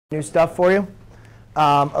new stuff for you,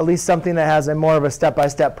 at least something that has a more of a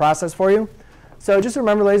step-by-step process for you. So just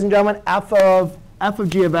remember, ladies and gentlemen, f of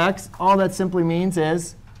g of x, all that simply means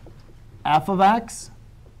is f of x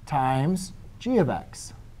times g of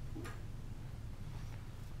x.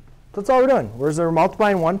 So that's all we're doing. We're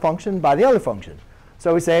multiplying one function by the other function.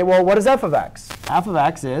 So we say, well, what is f of x? F of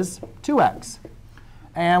x is 2x.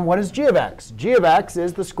 And what is g of x? G of x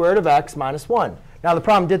is the square root of x minus 1. Now, the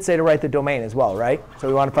problem did say to write the domain as well, right? So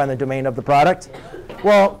we want to find the domain of the product.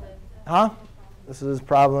 Well, this is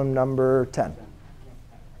problem number 10.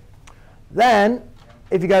 Then,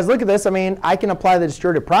 if you guys look at this, I mean, I can apply the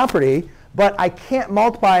distributive property, but I can't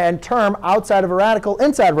multiply a term outside of a radical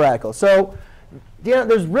inside of a radical. So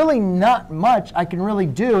there's really not much I can really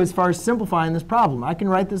do as far as simplifying this problem. I can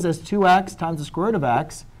write this as 2x times the square root of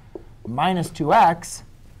x minus 2x.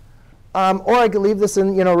 Or I could leave this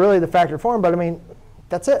in really the factor form. But I mean,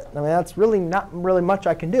 that's it. I mean, that's really not really much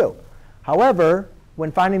I can do. However,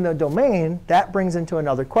 when finding the domain, that brings into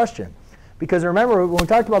another question. Because remember, when we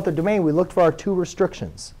talked about the domain, we looked for our two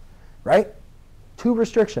restrictions, right? Two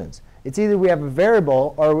restrictions. It's either we have a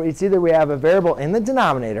variable, or it's either we have a variable in the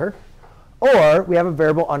denominator, or we have a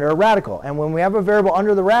variable under a radical. And when we have a variable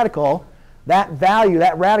under the radical, that value,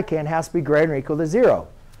 that radicand, has to be greater than or equal to 0.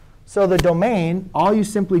 So the domain, all you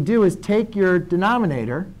simply do is take your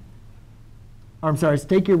denominator, or I'm sorry,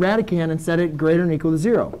 take your radicand and set it greater than or equal to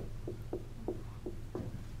 0.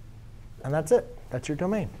 And that's it. That's your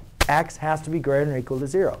domain. X has to be greater than or equal to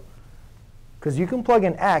 0. Because you can plug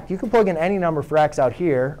in x, you can plug in any number for x out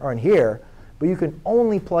here or in here, but you can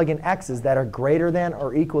only plug in x's that are greater than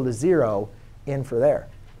or equal to 0 in for there.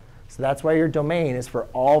 So that's why your domain is for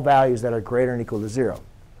all values that are greater than or equal to 0.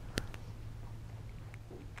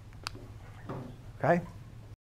 OK?